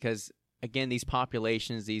place because, again, these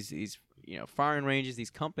populations, these you know, firing ranges, these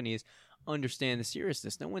companies understand the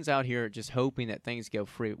seriousness. No one's out here just hoping that things go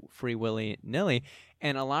free willy-nilly.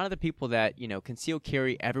 And a lot of the people that, you know, conceal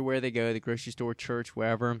carry everywhere they go, the grocery store, church,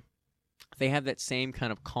 wherever, they have that same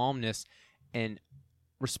kind of calmness and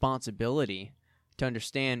responsibility to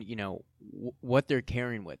understand, you know, what they're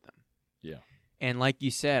carrying with them. Yeah. And like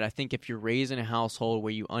you said, I think if you're raised in a household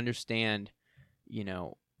where you understand, you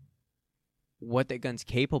know, what that gun's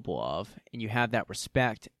capable of, and you have that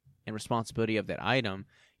respect and responsibility of that item,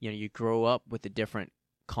 you know, you grow up with a different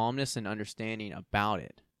calmness and understanding about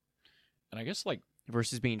it. And I guess like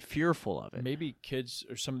versus being fearful of it. Maybe kids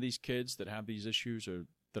or some of these kids that have these issues or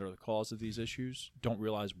that are the cause of these issues don't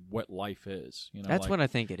realize what life is. You know, that's like what I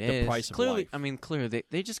think it is. The price of clearly, life. I mean, clearly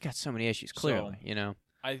they just got so many issues. Clearly, So, you know.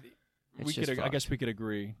 I guess we could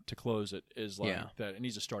agree to close it is like that it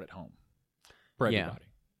needs to start at home for everybody.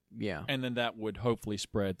 Yeah. And then that would hopefully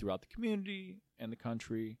spread throughout the community and the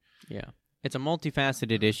country. Yeah. It's a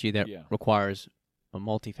multifaceted issue that requires a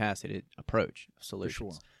multifaceted approach of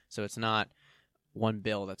solutions. For sure. So it's not one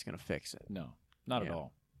bill that's going to fix it. No, not at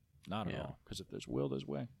all. Not at all. Because if there's will, there's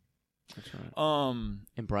way. That's right.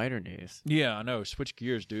 In brighter news. Yeah, I know. Switch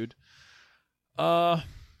gears, dude. I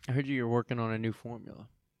heard you're working on a new formula.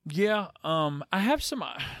 Yeah. I have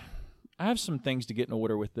some things to get in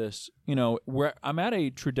order with this. You know, where I'm at a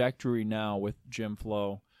trajectory now with Gym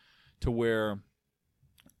Flow to where,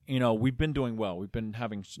 you know, we've been doing well. We've been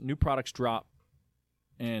having new products drop,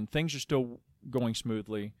 and things are still going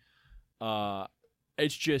smoothly.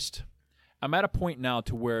 It's just I'm at a point now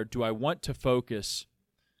to where do I want to focus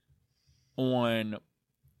on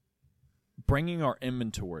bringing our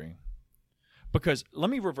inventory? Because let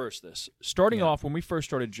me reverse this. Starting off, when we first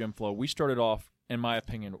started Gym Flow, we started off, in my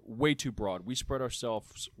opinion, way too broad. We spread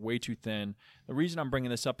ourselves way too thin. The reason I'm bringing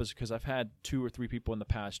this up is because I've had 2 or 3 people in the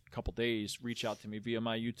past couple days reach out to me via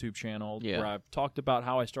my YouTube channel where I've talked about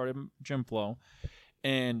how I started Gym Flow,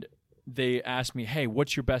 and they asked me, hey,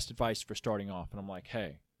 what's your best advice for starting off? And I'm like,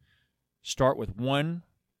 hey, start with one.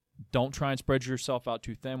 Don't try and spread yourself out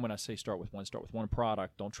too thin. When I say start with one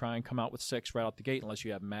product. Don't try and come out with 6 right out the gate unless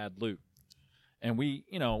you have mad loot. And we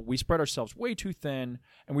spread ourselves way too thin,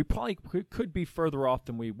 and we probably could be further off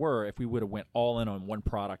than we were if we would have went all in on one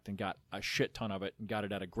product and got a shit ton of it and got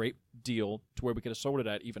it at a great deal to where we could have sold it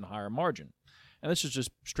at even higher margin. And this is just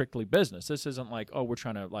strictly business. This isn't like, oh, we're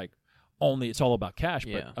trying to like only it's all about cash,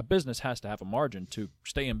 Yeah. but a business has to have a margin to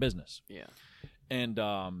stay in business. Yeah. And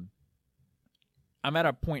I'm at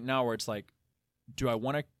a point now where it's like, do I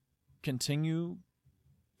want to continue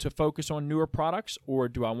to focus on newer products, or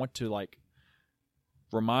do I want to like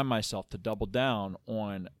remind myself to double down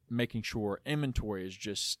on making sure inventory is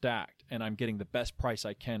just stacked and I'm getting the best price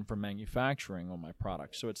I can for manufacturing on my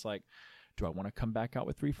products? So it's like, do I want to come back out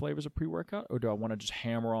with 3 flavors of pre-workout, or do I want to just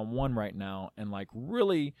hammer on one right now and like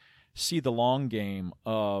really see the long game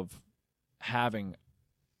of having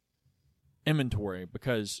inventory?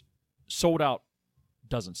 Because sold out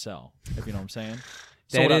doesn't sell, if you know what I'm saying.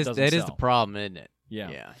 Sold out doesn't that is sell. the problem, isn't it?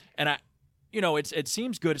 Yeah. And it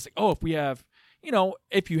seems good. It's like, oh, if we have,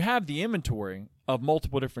 if you have the inventory of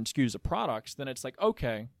multiple different SKUs of products, then it's like,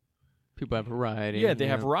 okay. People have variety. Yeah, they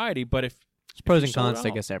have variety, but if it's pros you and sold cons to,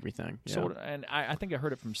 I out- guess, everything. Yeah. and I think I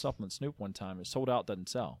heard it from Supplement Snoop one time. Is sold out doesn't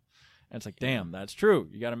sell. And it's like, damn, that's true.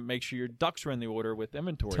 You got to make sure your ducks are in the order with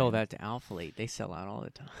inventory. Tell that to Alphalete. They sell out all the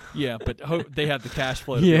time. Yeah, but they have the cash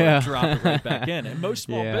flow to Yeah. drop it right back in. And most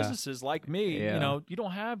small Yeah. businesses like me, Yeah. you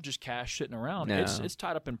don't have just cash sitting around. No. It's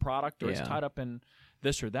tied up in product, or it's Yeah. tied up in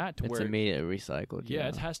this or that to It's where immediately recycled. yeah,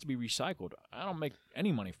 it has to be recycled. I don't make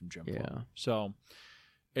any money from Gym Flow. Yeah. So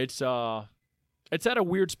it's at a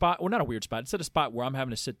weird spot. Well, not a weird spot. It's at a spot where I'm having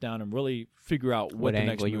to sit down and really figure out what the next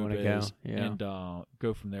angle you move wanna go. is Yeah. and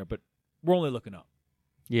go from there. But we're only looking up.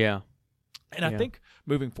 Yeah. And I Yeah. think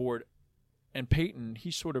moving forward, and Peyton,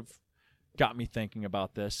 he sort of got me thinking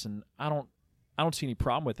about this, and I don't see any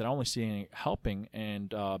problem with it. I only see any helping and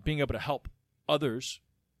being able to help others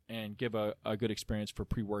and give a good experience for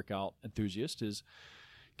pre-workout enthusiasts is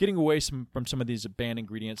getting away from some of these banned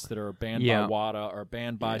ingredients that are banned Yeah. by WADA or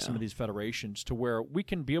banned by some Yeah. of these federations, to where we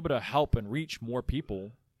can be able to help and reach more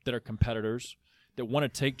people that are competitors that want to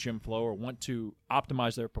take Gym Flow or want to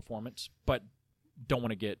optimize their performance, but don't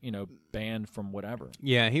want to get banned from whatever.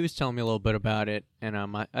 Yeah, he was telling me a little bit about it, and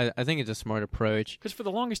I think it's a smart approach. Because for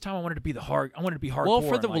the longest time, I wanted to be hardcore. Well,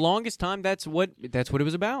 for the and, like, longest time, that's what it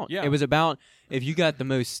was about. Yeah. It was about if you got the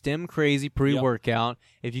most stem crazy pre-workout,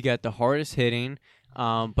 if you got the hardest hitting.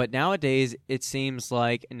 But nowadays, it seems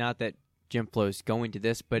like, not that Gym Flow's going to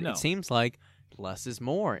this, but No. it seems like less is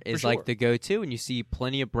more is sure. like the go-to, and you see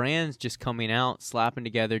plenty of brands just coming out, slapping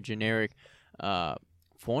together generic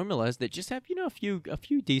formulas that just have a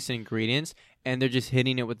few decent ingredients, and they're just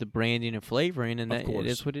hitting it with the branding and flavoring, and that it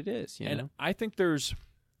is what it is. And I think there's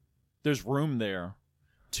room there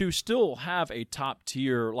to still have a top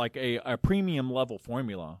tier, like a premium level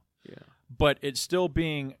formula. Yeah. But it's still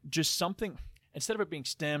being just something, instead of it being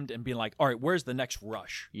stemmed and being like, all right, where's the next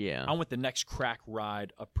rush? Yeah. I want the next crack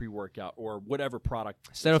ride of pre-workout or whatever product.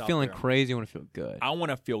 Instead of that's out feeling there. crazy, I want to feel good. I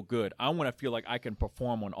want to feel good. I want to feel like I can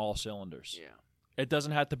perform on all cylinders. Yeah. It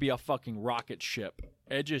doesn't have to be a fucking rocket ship.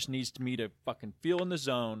 It just needs me to fucking feel in the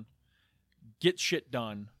zone, get shit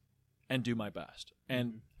done, and do my best.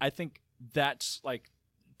 And I think that's like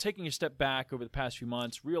taking a step back over the past few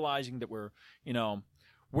months, realizing that we're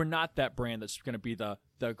not that brand that's going to be the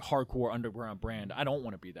hardcore underground brand. I don't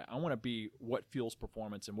want to be that. I want to be what fuels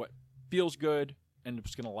performance and what feels good and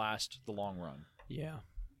it's going to last the long run. Yeah.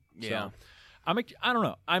 So, I don't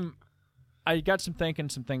know. I got some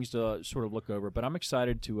things to sort of look over, but I'm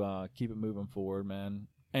excited to keep it moving forward, man.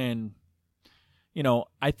 And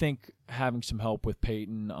I think having some help with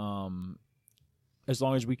Peyton, as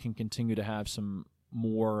long as we can continue to have some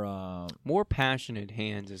more passionate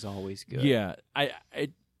hands is always good. Yeah, I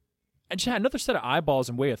just had another set of eyeballs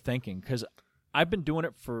and way of thinking, because I've been doing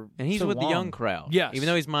it for And he's so with long. the young crowd. Yes. Even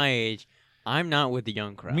though he's my age, I'm not with the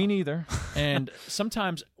young crowd. Me neither. And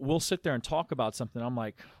sometimes we'll sit there and talk about something. I'm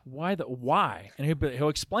like, why? And he'll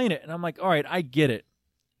explain it, and I'm like, all right, I get it.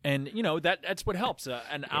 And that's what helps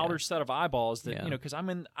an outer set of eyeballs that Yeah. because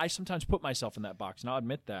I sometimes put myself in that box, and I'll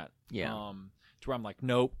admit that. Yeah. To where I'm like,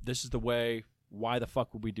 nope, this is the way. Why the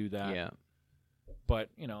fuck would we do that? Yeah. But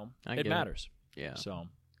I it get it. matters. Yeah. So.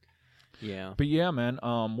 Yeah. But yeah, man.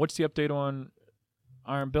 What's the update on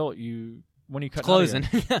Iron Built? When are you It's cutting? closing.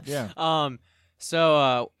 Yeah.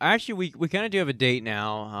 So actually, we kind of do have a date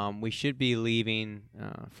now. We should be leaving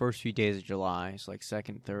first few days of July. It's like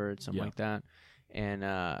 2nd, 3rd, something Yeah. like that.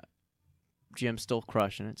 And Jim's still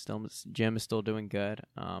crushing it. Jim is still doing good.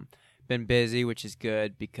 Been busy, which is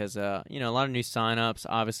good because a lot of new signups.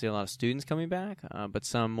 Obviously, a lot of students coming back, but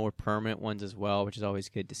some more permanent ones as well, which is always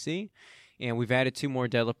good to see. And we've added 2 more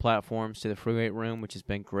deadlift platforms to the free weight room, which has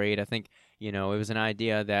been great. I think it was an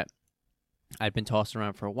idea that I'd been tossing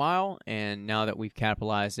around for a while, and now that we've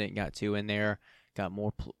capitalized it and got 2 in there, got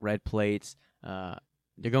more red plates,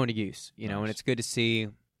 they're going to use, Nice. and it's good to see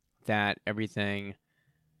that everything.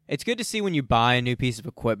 It's good to see when you buy a new piece of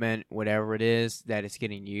equipment, whatever it is, that it's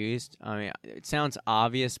getting used. I mean, it sounds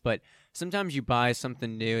obvious, but sometimes you buy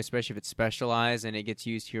something new, especially if it's specialized and it gets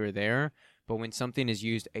used here or there. But when something is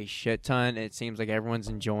used a shit ton, it seems like everyone's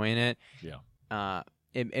enjoying it. Yeah.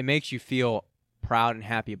 It makes you feel proud and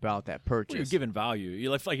happy about that purchase. Well, you're giving value. You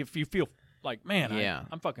like if you feel like, man,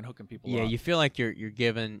 I'm fucking hooking people up. Yeah, you feel like you're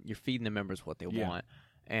feeding the members what they want.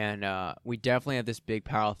 And we definitely have this big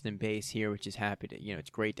powerlifting base here, which is happy to, it's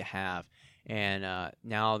great to have. And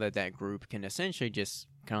now that group can essentially just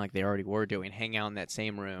kind of like they already were doing, hang out in that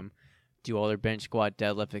same room, do all their bench, squat,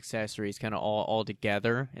 deadlift, accessories, kind of all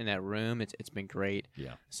together in that room. It's been great.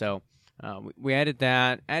 Yeah. So we added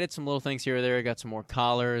that, added some little things here or there. Got some more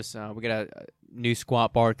collars. We got a new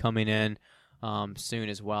squat bar coming in soon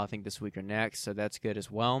as well. I think this week or next. So that's good as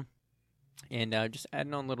well. And just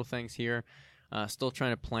adding on little things here. Still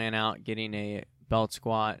trying to plan out getting a belt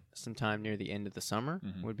squat sometime near the end of the summer.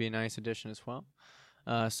 Would be a nice addition as well.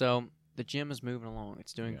 So the gym is moving along.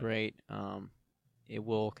 It's doing great. It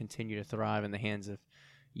will continue to thrive in the hands of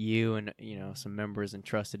you and some members and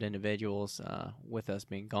trusted individuals with us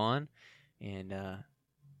being gone. And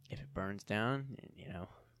if it burns down,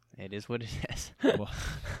 it is what it is. Well,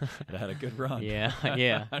 it had a good run.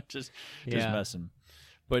 Yeah. just messing.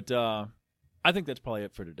 But I think that's probably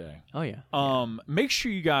it for today. Oh yeah. Make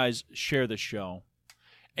sure you guys share the show.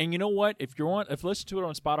 And you know what? If you listen to it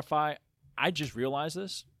on Spotify, I just realized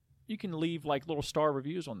this. You can leave like little star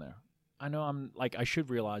reviews on there. I know I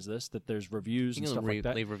should realize this, that there's reviews and stuff like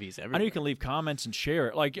that. Leave reviews everywhere. I know you can leave comments and share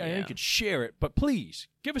it. I know you could share it, but please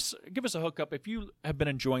give us a hookup if you have been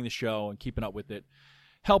enjoying the show and keeping up with it.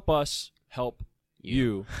 Help us help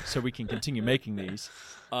you so we can continue making these.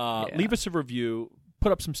 Leave us a review,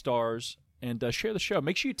 put up some stars. And share the show.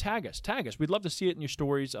 Make sure you tag us. We'd love to see it in your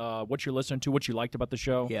stories, what you're listening to, what you liked about the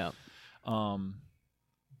show. Yeah.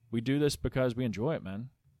 We do this because we enjoy it, man.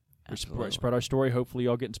 Absolutely. We spread our story. Hopefully,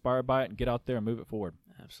 y'all get inspired by it and get out there and move it forward.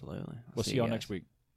 Absolutely. We'll see y'all next week.